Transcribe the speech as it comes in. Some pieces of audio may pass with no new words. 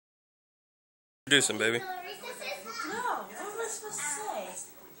Introduce him, baby. No, what am I supposed to say?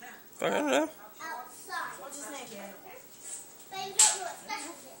 I don't know. What's his name, Dad?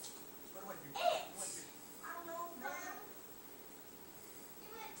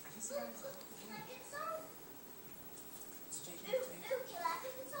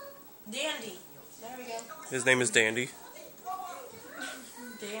 Dandy. There we go. His name is Dandy.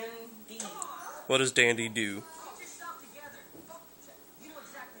 Dandy. What does Dandy do?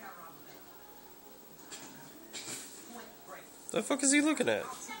 The fuck is he looking at?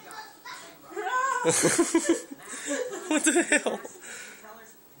 What the hell?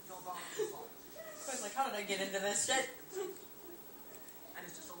 I was like, how did I get into this shit?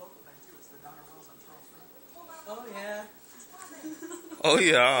 Oh yeah. Oh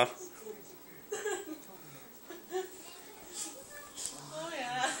yeah. Oh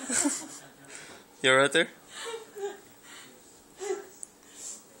yeah. You alright there?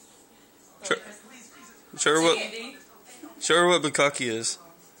 Sure what Bukkake is.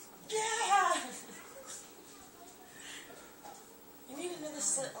 Yeah. You need another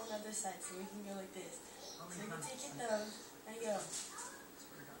slit on the other side so we can go like this. So you can take it down and go.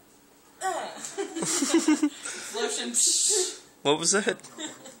 Lotion. What was that?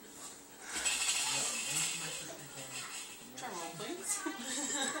 Drum roll, please.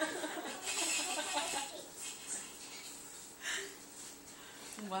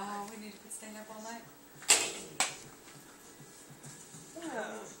 Wow, we need to stand up all night.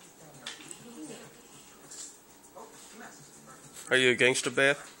 Are you a gangsta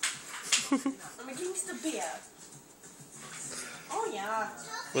bear? I'm a gangsta bear. Oh yeah.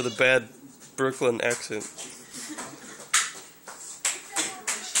 With a bad Brooklyn accent.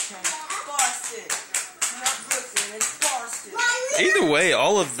 Boston. Not Brooklyn, it's Boston. Either way,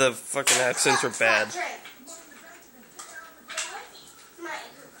 all of the fucking accents are bad.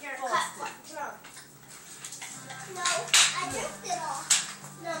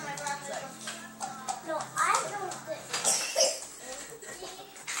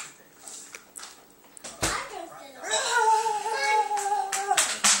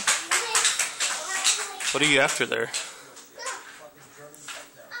 What are you after there?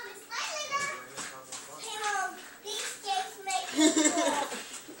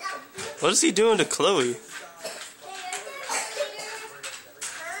 What is he doing to Chloe?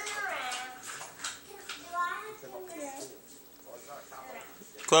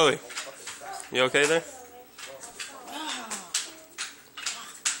 Chloe, you okay there?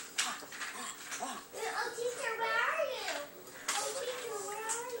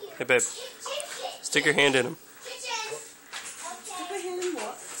 Hey babe, stick your hand in him. Stick my hand in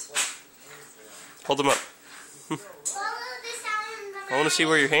what? Hold him up. I want to see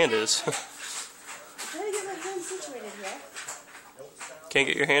where your hand is. I'm trying to get my hand situated here. Can't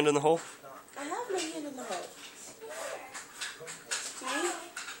get your hand in the hole? I have my hand in the hole. See?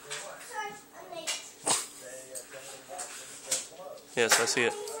 Yes, I see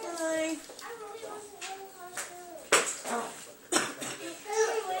it. Hi.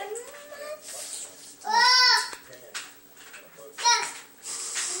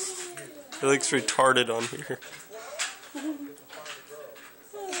 He looks retarded on here.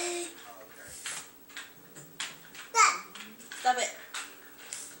 Stop it.